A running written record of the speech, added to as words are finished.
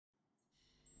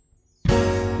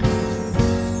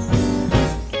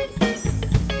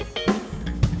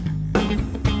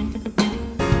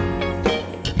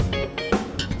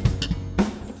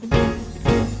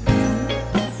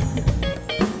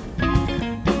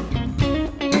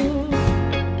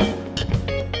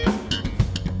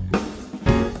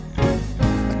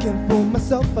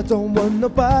myself, I don't want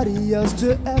nobody else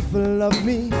to ever love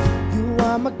me. You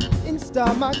are my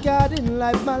star, my guiding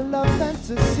light, my love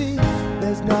fantasy.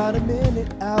 There's not a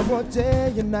minute, hour,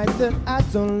 day or night that I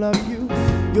don't love you.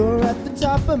 You're at the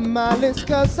top of my list,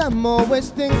 cause I'm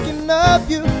always thinking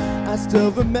of you. I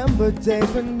still remember days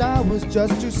when I was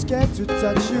just too scared to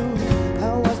touch you.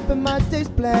 How I spent my days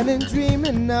planning,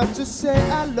 dreaming out to say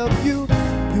I love you.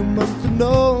 You must have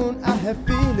known I had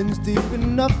feelings deep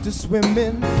enough to swim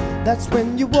in. That's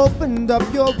when you opened up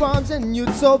your arms and you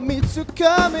told me to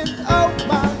come in. Oh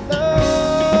my love,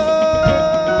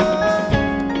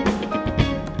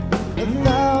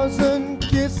 1,000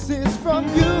 kisses from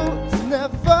you is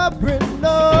never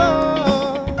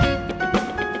enough,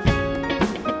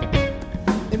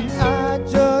 and I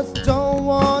just don't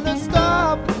wanna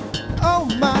stop. Oh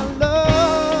my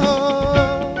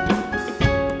love,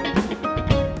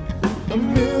 a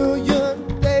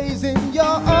million days in your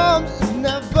arms is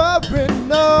never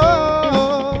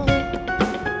enough,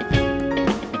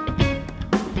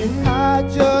 and I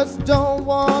just don't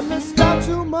wanna stop.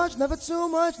 Too much, never too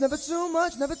much, never too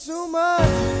much, never too much.